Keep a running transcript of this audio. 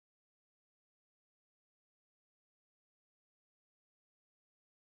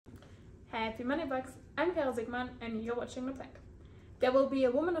Happy Money Bugs! I'm Kiara Siekmann and you're watching The Plank. There will be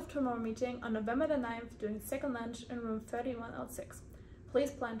a Woman of Tomorrow meeting on November the 9th during second lunch in room 3106.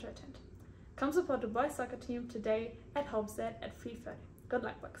 Please plan to attend. Come support the boys soccer team today at Homestead at 3:30. Good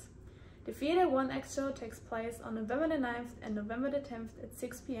luck, Bugs! The Theater 1X show takes place on November the 9th and November the 10th at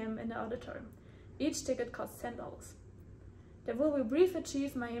 6 p.m. in the auditorium. Each ticket costs $10. There will be a brief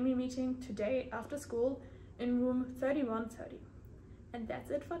Achieve Miami meeting today after school in room 3130. And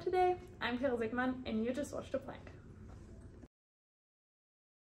that's it for today. I'm Kiara Siekmann and you just watched The Plank.